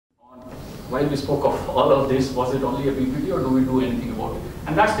while we spoke of all of this, was it only a PPT or do we do anything about it?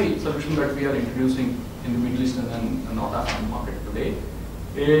 And that's the solution that we are introducing in the Middle East and then the North African market today,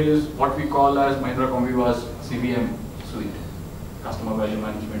 is what we call as Mahindra Comviva's CVM suite, Customer Value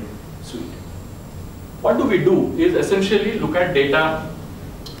Management Suite. What do we do is essentially look at data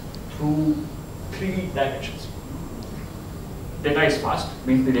through three dimensions. Data is fast,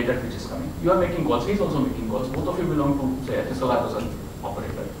 means the data which is coming. You are making calls, he is also making calls. Both of you belong to, say, SLR as an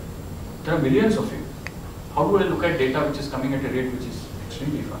operator. There are millions of you. How do I look at data which is coming at a rate which is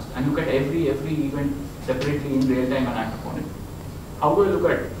extremely fast and look at every event separately in real time and act upon it? How do I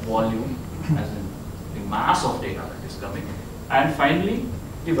look at volume, as in the mass of data that is coming? And finally,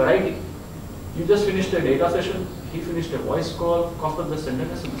 the variety. You just finished a data session, he finished a voice call, Kafka just sent an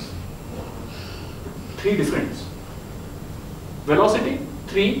SMS. Three difference. Velocity,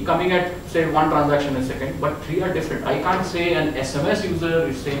 3 coming at, say, 1 transaction a second, but 3 are different. I can't say an SMS user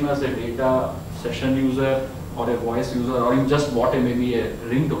is same as a data session user or a voice user, or you just bought maybe a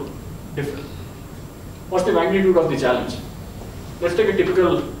ringtone. Different. What's the magnitude of the challenge? Let's take a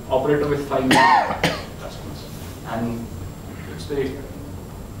typical operator with 5 million customers, and let's say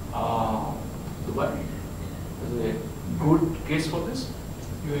Dubai is a good case for this.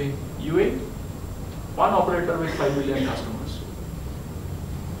 UAE, one operator with 5 million customers.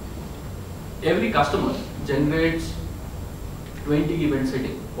 Every customer generates 20 events a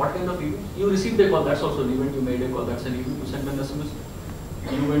day. What kind of event? You received a call, that's also an event. You made a call, that's an event. You sent an SMS.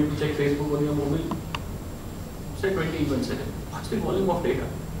 You went to check Facebook on your mobile. Say 20 events a day. What's the volume of data?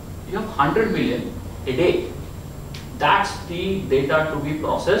 You have 100 million a day. That's the data to be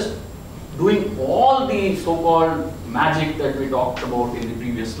processed, doing all the so-called magic that we talked about in the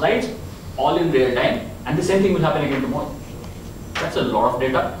previous slides, all in real time, and the same thing will happen again tomorrow. That's a lot of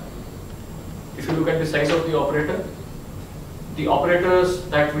data. If you look at the size of the operators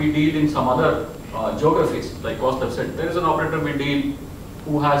that we deal in some other geographies, like Cost have said, there is an operator we deal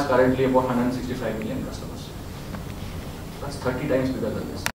who has currently about 165 million customers. That's 30 times bigger than this.